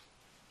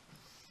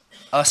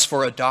 "us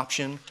for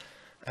adoption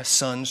as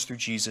sons through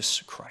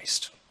Jesus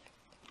Christ."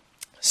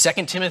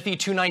 2 Timothy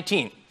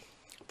 2:19.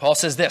 Paul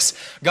says this: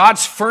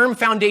 "God's firm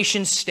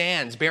foundation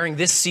stands, bearing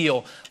this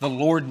seal, the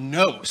Lord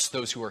knows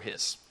those who are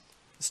his."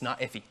 It's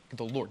not iffy.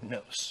 The Lord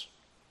knows.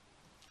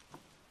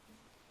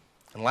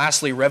 And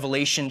lastly,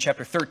 Revelation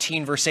chapter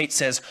 13, verse 8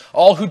 says,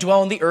 "All who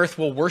dwell on the earth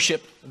will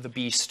worship the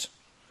beast,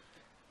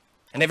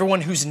 and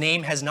everyone whose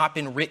name has not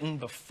been written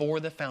before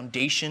the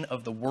foundation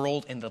of the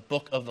world in the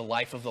book of the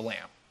life of the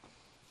Lamb."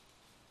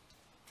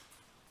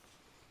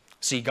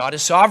 See, God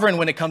is sovereign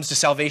when it comes to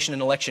salvation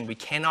and election. We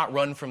cannot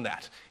run from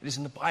that. It is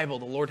in the Bible.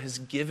 The Lord has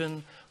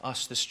given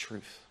us this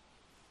truth.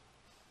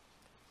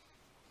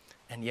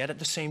 And yet at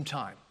the same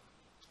time,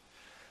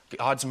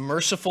 God's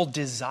merciful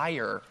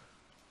desire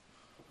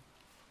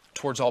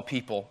towards all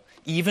people,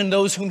 even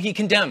those whom he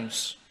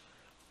condemns,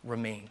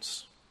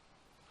 remains.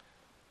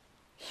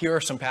 Here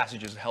are some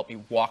passages to help me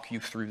walk you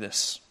through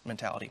this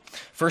mentality.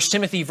 1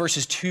 Timothy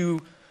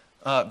 2,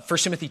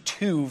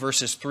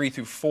 verses 3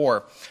 through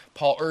 4,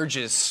 Paul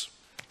urges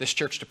this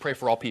church to pray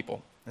for all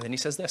people. And then he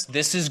says this: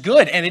 "This is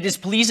good, and it is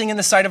pleasing in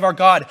the sight of our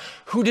God,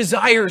 who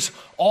desires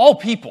all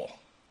people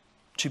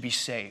to be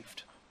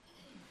saved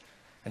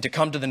and to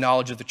come to the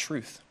knowledge of the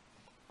truth."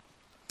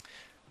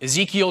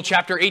 Ezekiel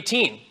chapter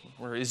 18,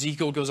 where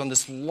Ezekiel goes on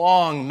this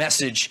long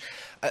message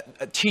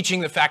teaching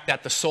the fact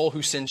that the soul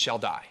who sins shall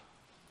die.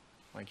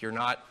 Like you're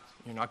not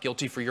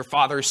guilty for your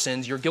father's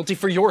sins, you're guilty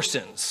for your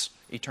sins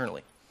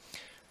eternally.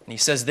 And he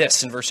says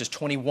this in verses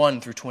 21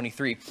 through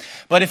 23.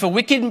 "But if a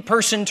wicked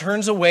person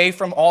turns away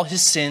from all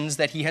his sins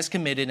that he has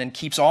committed and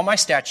keeps all my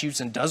statutes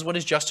and does what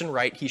is just and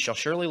right, he shall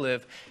surely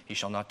live, he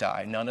shall not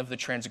die. None of the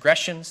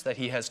transgressions that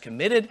he has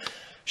committed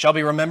shall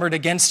be remembered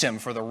against him.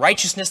 For the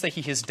righteousness that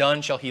he has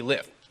done shall he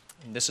live."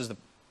 And this is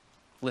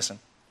listen.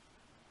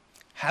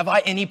 "Have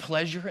I any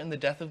pleasure in the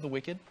death of the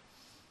wicked,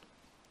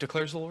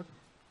 declares the Lord,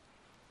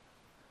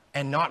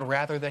 and not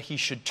rather that he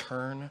should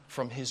turn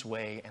from his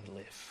way and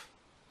live."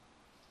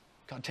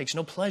 God takes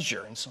no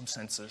pleasure, in some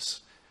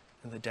senses,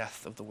 in the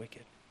death of the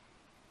wicked.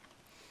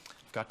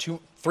 Got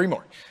three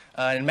more.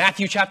 In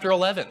Matthew chapter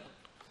 11,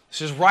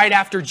 this is right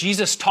after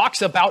Jesus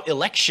talks about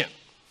election.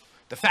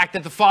 The fact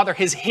that the Father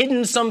has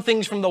hidden some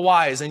things from the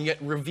wise and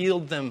yet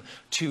revealed them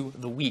to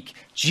the weak.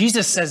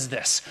 Jesus says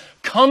this,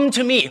 "Come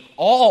to me,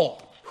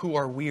 all who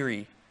are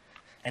weary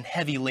and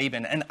heavy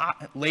laden, and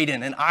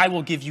I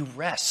will give you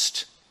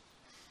rest.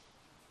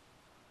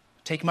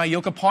 Take my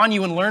yoke upon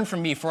you and learn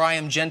from me, for I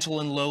am gentle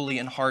and lowly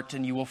in heart,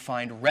 and you will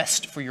find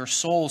rest for your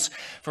souls.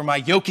 For my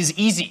yoke is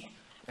easy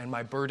and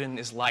my burden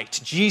is light."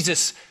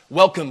 Jesus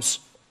welcomes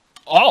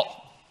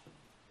all.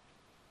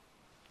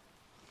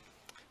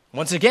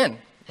 Once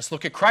again, let's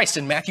look at Christ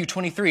in Matthew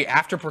 23.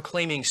 After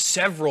proclaiming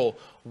several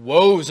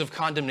woes of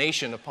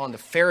condemnation upon the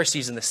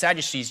Pharisees and the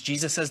Sadducees,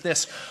 Jesus says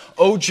this,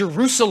 "O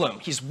Jerusalem,"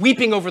 he's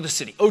weeping over the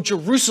city, "O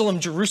Jerusalem,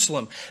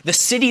 Jerusalem, the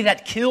city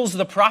that kills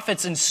the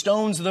prophets and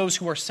stones those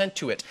who are sent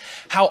to it.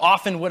 How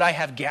often would I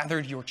have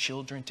gathered your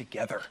children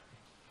together,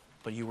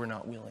 but you were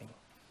not willing."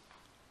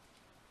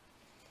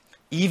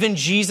 Even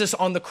Jesus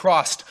on the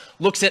cross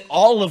looks at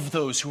all of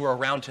those who are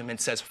around him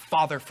and says,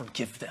 "Father,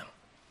 forgive them,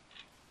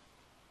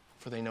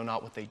 for they know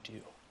not what they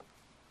do."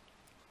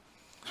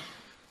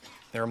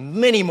 There are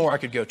many more I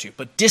could go to,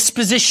 but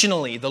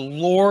dispositionally, the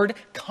Lord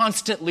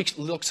constantly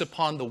looks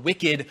upon the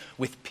wicked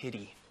with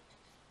pity,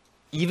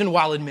 even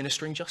while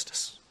administering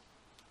justice.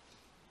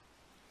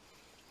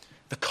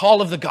 The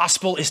call of the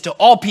gospel is to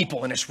all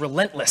people, and it's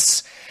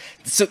relentless.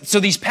 So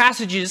these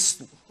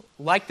passages,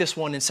 like this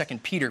one in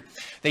 2 Peter,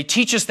 they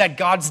teach us that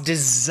God's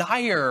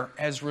desire,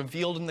 as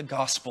revealed in the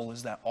gospel,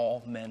 is that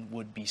all men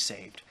would be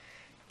saved,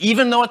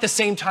 even though at the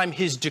same time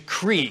his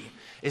decree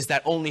is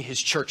that only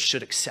his church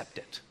should accept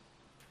it.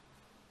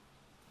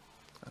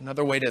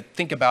 Another way to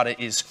think about it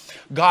is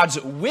God's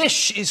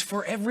wish is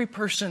for every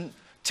person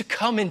to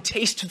come and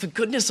taste the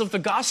goodness of the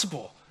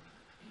gospel,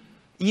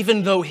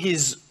 even though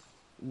his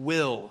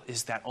will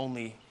is that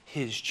only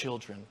his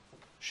children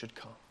should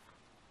come.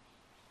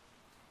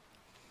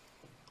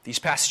 These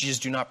passages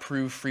do not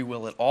prove free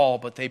will at all,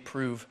 but they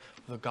prove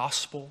the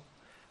gospel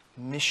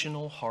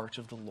missional heart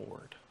of the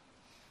Lord.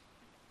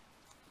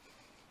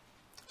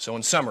 So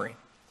in summary,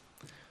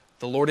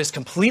 the Lord is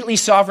completely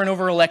sovereign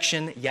over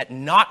election, yet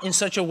not in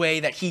such a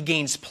way that he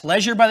gains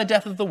pleasure by the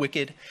death of the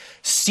wicked,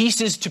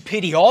 ceases to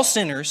pity all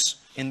sinners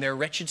in their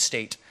wretched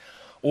state,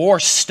 or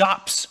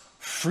stops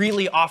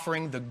freely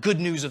offering the good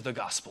news of the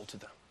gospel to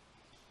them.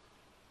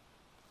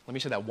 Let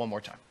me say that one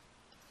more time.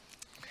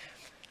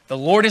 The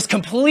Lord is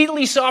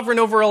completely sovereign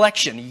over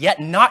election, yet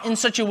not in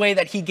such a way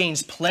that he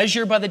gains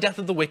pleasure by the death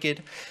of the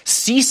wicked,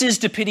 ceases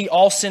to pity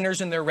all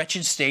sinners in their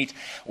wretched state,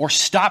 or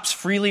stops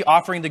freely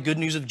offering the good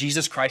news of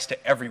Jesus Christ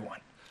to everyone.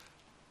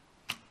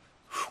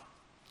 Whew.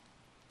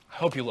 I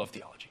hope you love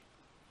theology.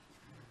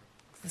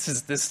 This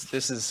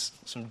is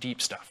some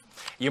deep stuff.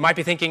 You might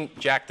be thinking,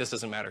 Jack, this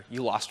doesn't matter.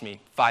 You lost me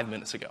 5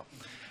 minutes ago.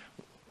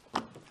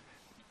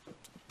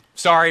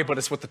 Sorry, but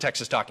it's what the text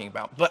is talking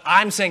about. But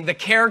I'm saying the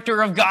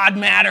character of God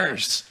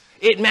matters.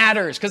 It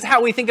matters because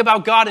how we think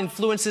about God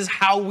influences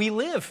how we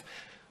live.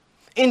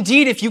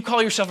 Indeed, if you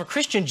call yourself a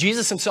Christian,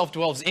 Jesus himself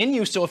dwells in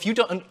you. So if you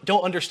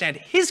don't understand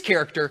his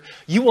character,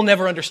 you will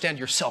never understand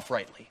yourself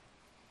rightly.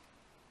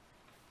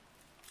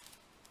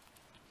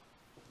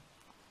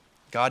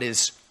 God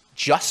is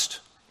just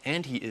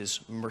and he is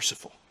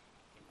merciful.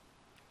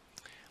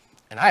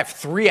 And I have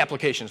 3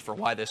 applications for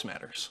why this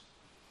matters.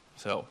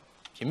 So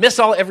if you miss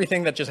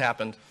everything that just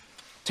happened,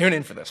 tune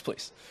in for this,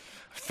 please.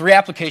 3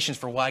 applications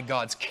for why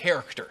God's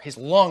character, his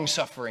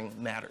long-suffering,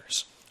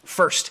 matters.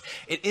 First,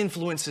 it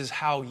influences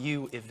how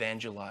you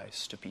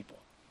evangelize to people.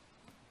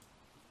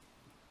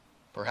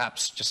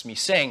 Perhaps just me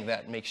saying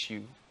that makes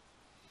you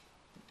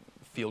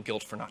feel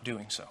guilt for not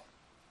doing so.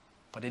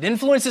 But it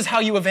influences how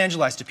you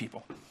evangelize to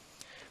people.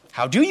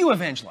 How do you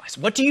evangelize?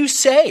 What do you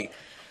say?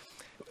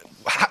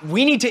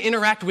 We need to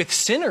interact with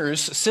sinners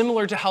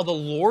similar to how the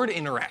Lord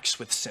interacts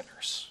with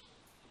sinners.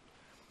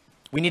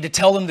 We need to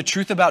tell them the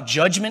truth about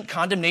judgment,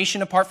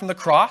 condemnation apart from the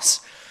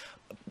cross.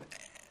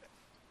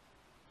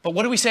 But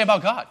what do we say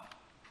about God?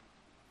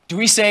 Do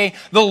we say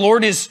the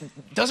Lord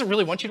doesn't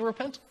really want you to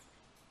repent?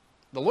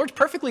 The Lord's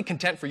perfectly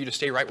content for you to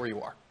stay right where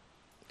you are.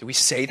 Do we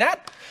say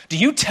that? Do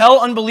you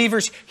tell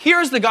unbelievers,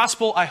 here's the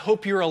gospel, I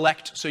hope you're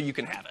elect so you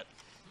can have it?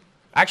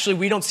 Actually,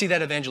 we don't see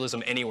that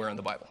evangelism anywhere in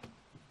the Bible.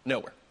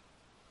 Nowhere.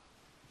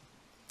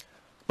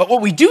 But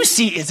what we do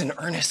see is an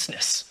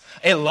earnestness,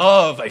 a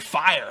love, a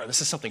fire. This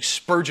is something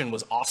Spurgeon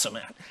was awesome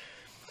at.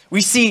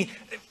 We see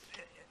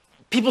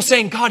people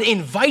saying, God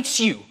invites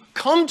you.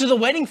 Come to the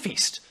wedding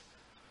feast.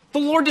 The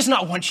Lord does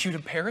not want you to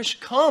perish.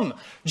 Come.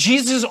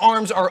 Jesus'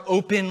 arms are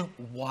open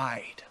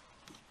wide.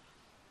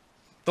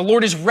 The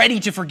Lord is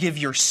ready to forgive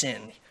your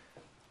sin.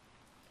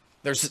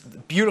 There's a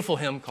beautiful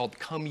hymn called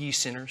Come Ye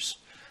Sinners.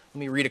 Let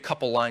me read a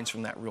couple lines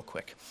from that real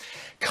quick.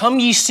 Come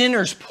ye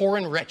sinners, poor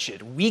and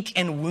wretched, weak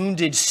and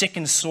wounded, sick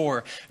and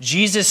sore.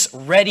 Jesus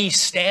ready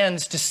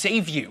stands to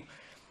save you,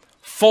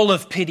 full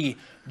of pity,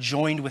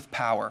 joined with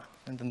power.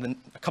 And then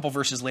a couple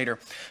verses later,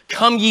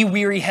 come ye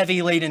weary,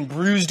 heavy laden,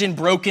 bruised and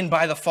broken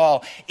by the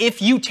fall.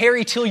 If you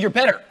tarry till you're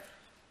better,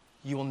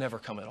 you will never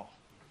come at all.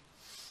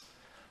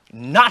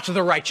 not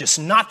the righteous,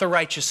 not the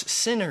righteous,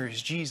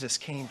 sinners Jesus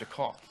came to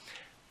call.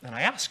 And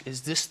I ask,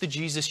 is this the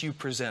Jesus you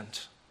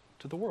present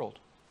to the world?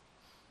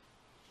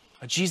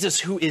 A Jesus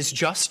who is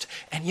just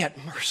and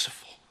yet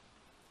merciful,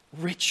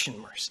 rich in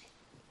mercy.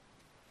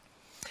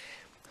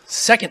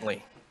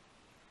 Secondly,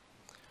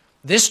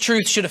 this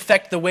truth should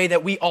affect the way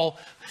that we all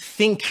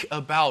think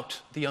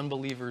about the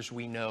unbelievers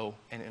we know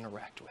and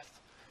interact with.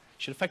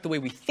 It should affect the way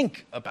we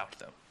think about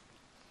them.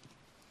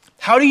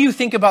 How do you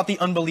think about the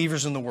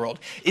unbelievers in the world?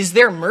 Is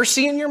there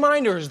mercy in your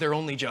mind, or is there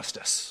only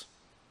justice?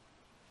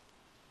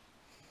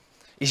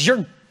 Is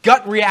your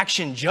gut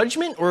reaction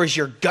judgment, or is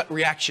your gut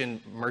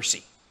reaction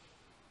mercy?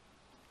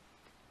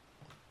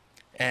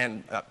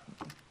 And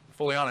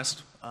fully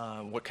honest,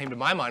 what came to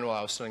my mind while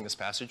I was studying this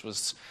passage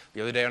was the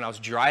other day when I was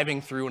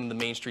driving through one of the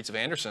main streets of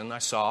Anderson, I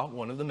saw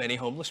one of the many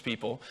homeless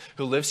people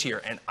who lives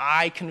here, and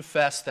I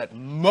confess that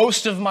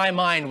most of my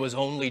mind was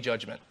only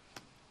judgment.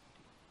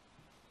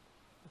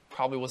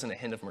 Probably wasn't a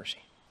hint of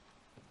mercy.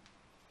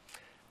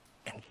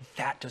 And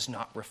that does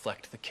not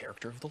reflect the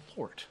character of the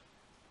Lord,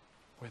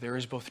 where there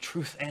is both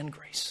truth and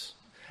grace.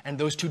 And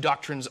those two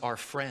doctrines are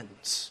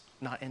friends,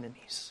 not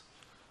enemies.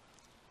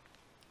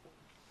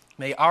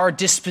 May our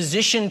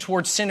disposition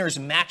towards sinners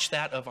match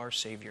that of our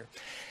Savior.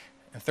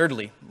 And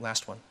thirdly,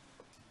 last one,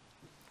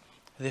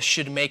 this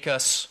should make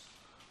us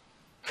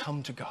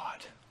come to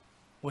God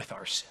with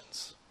our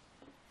sins.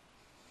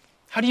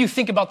 How do you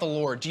think about the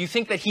Lord? Do you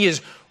think that he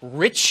is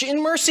rich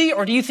in mercy,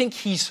 or do you think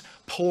he's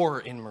poor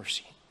in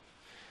mercy?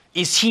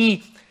 Is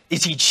he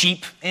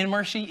cheap in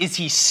mercy? Is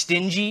he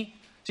stingy?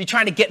 Is he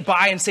trying to get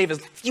by and save as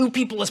few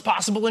people as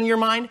possible in your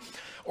mind?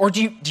 Or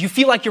do you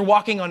feel like you're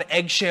walking on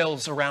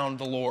eggshells around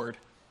the Lord,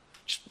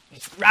 just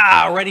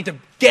ready to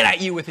get at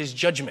you with his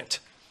judgment?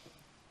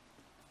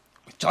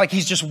 It's like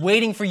he's just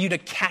waiting for you to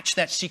catch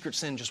that secret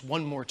sin just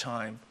one more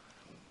time.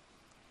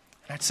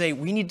 And I'd say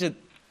we need to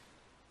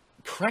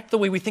correct the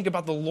way we think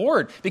about the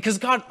Lord, because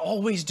God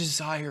always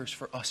desires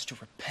for us to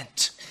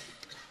repent.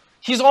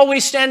 He's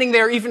always standing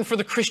there, even for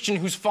the Christian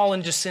who's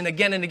fallen to sin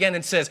again and again,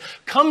 and says,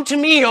 "Come to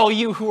me, all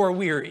you who are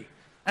weary,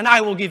 and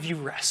I will give you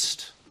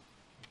rest."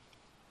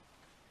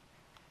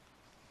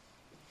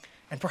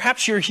 And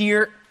perhaps you're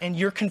here and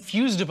you're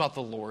confused about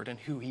the Lord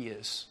and who he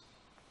is.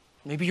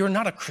 Maybe you're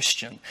not a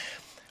Christian.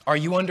 Are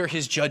you under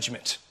his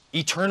judgment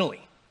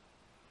eternally?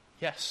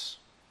 Yes.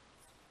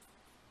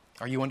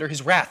 Are you under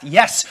his wrath?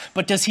 Yes.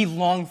 But does he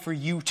long for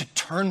you to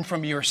turn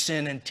from your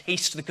sin and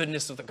taste the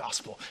goodness of the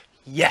gospel?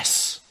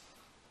 Yes.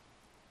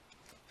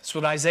 That's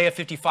what Isaiah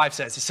 55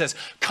 says. It says,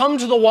 "Come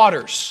to the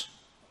waters.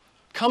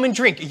 Come and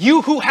drink.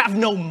 You who have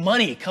no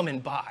money, come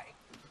and buy."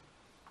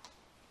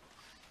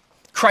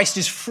 Christ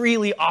is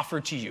freely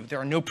offered to you. There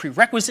are no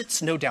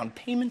prerequisites, no down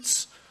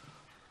payments.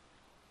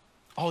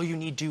 All you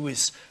need to do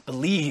is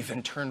believe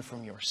and turn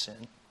from your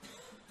sin.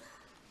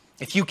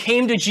 If you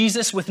came to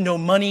Jesus with no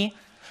money,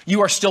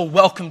 you are still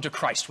welcome to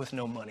Christ with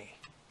no money.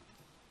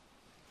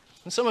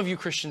 And some of you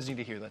Christians need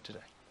to hear that today.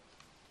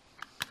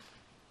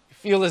 You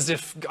feel as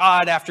if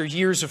God, after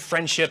years of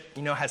friendship,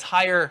 has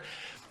higher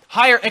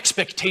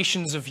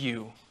expectations of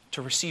you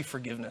to receive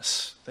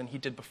forgiveness than he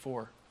did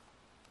before.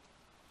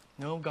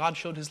 No, God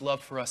showed his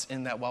love for us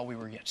in that while we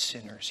were yet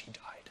sinners, he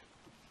died.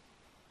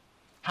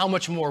 How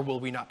much more will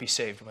we not be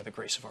saved by the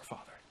grace of our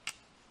Father?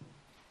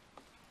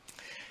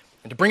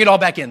 And to bring it all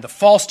back in, the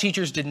false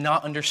teachers did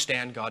not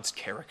understand God's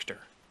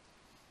character.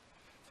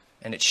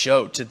 And it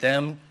showed. To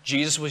them,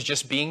 Jesus was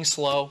just being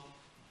slow.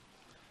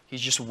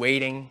 He's just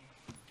waiting.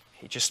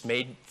 He just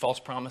made false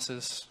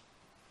promises.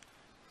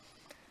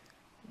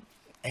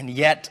 And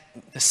yet,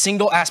 the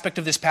single aspect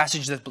of this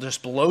passage that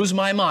just blows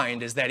my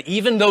mind is that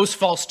even those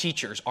false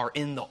teachers are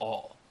in the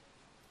all.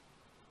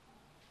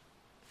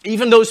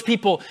 Even those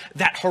people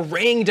that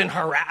harangued and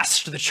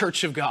harassed the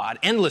church of God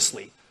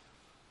endlessly,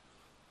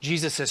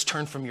 Jesus says,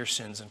 "Turn from your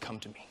sins and come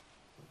to me."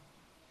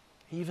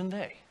 Even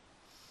they.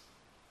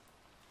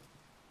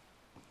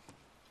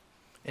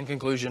 In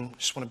conclusion, I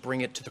just want to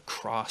bring it to the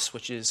cross,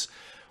 which is,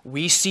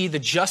 we see the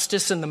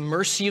justice and the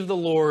mercy of the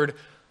Lord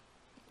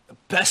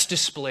best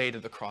displayed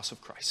at the cross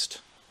of Christ.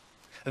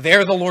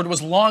 There the Lord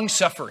was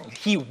long-suffering.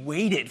 He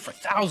waited for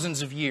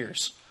thousands of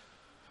years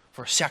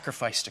for a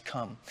sacrifice to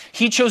come.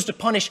 He chose to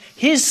punish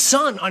his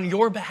son on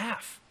your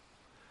behalf.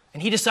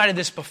 And he decided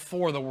this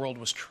before the world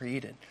was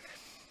created.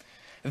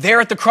 There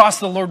at the cross,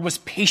 the Lord was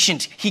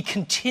patient. He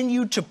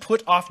continued to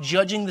put off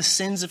judging the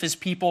sins of his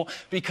people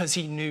because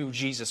he knew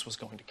Jesus was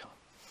going to come.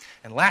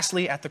 And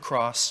lastly, at the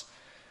cross,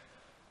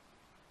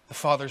 the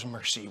Father's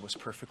mercy was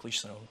perfectly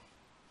shown.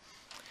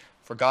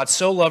 For God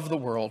so loved the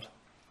world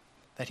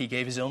that he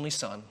gave his only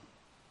Son,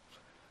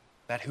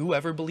 that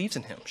whoever believes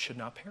in him should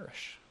not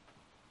perish,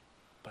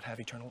 but have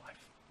eternal life.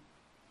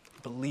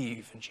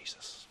 Believe in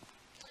Jesus.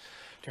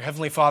 Dear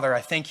Heavenly Father,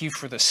 I thank you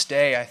for this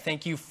day. I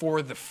thank you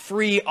for the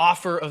free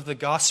offer of the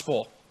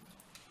gospel.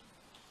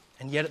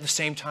 And yet at the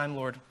same time,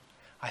 Lord,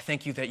 I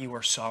thank you that you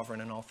are sovereign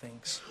in all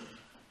things.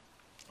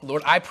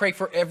 Lord, I pray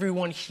for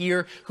everyone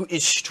here who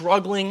is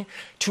struggling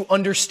to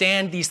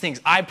understand these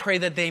things. I pray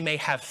that they may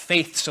have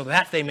faith so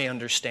that they may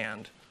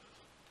understand.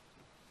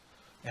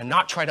 and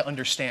not try to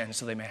understand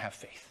so they may have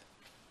faith.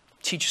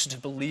 Teach us to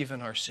believe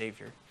in our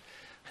Savior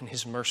and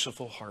his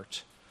merciful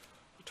heart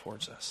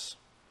towards us.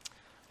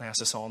 I ask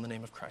this all in the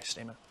name of Christ.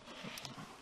 Amen.